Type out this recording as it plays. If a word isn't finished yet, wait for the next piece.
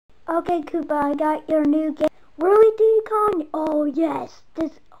Okay, Koopa, I got your new game. Really, Diddy Kong? Oh yes,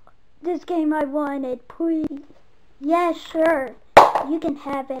 this game I wanted. Please. Yeah, sure. You can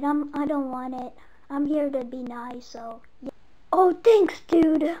have it. I don't want it. I'm here to be nice, so. Yeah. Oh, thanks,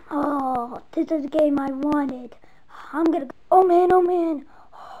 dude. Oh, this is the game I wanted. I'm gonna. Oh man, oh man.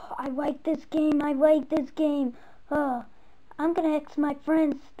 Oh, I like this game. I like this game. I'm gonna ask my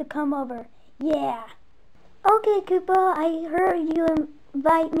friends to come over. Yeah. Okay, Koopa, I heard you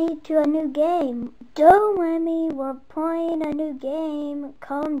invite me to a new game. Don't let me, we're playing a new game.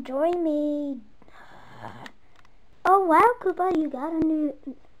 Come join me. Oh wow, Koopa, you got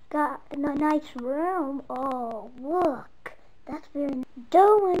a nice room. Oh, look, that's very nice.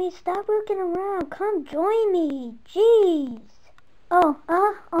 Don't let me, stop looking around. Come join me. Jeez. Oh,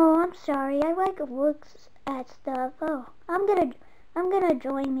 I'm sorry. I like looks at stuff. Oh, I'm gonna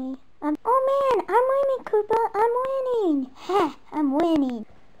join me. Oh man, I'm winning, Koopa. I'm winning. Heh, I'm winning.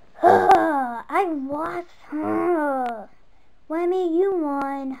 I lost. Lemmy, you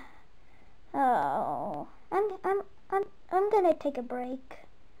won. Oh, I'm gonna take a break.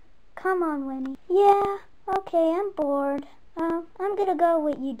 Come on, Lemmy. Yeah, okay, I'm bored. I'm gonna go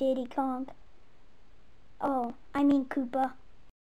with you, Diddy Kong. Oh, I mean Koopa.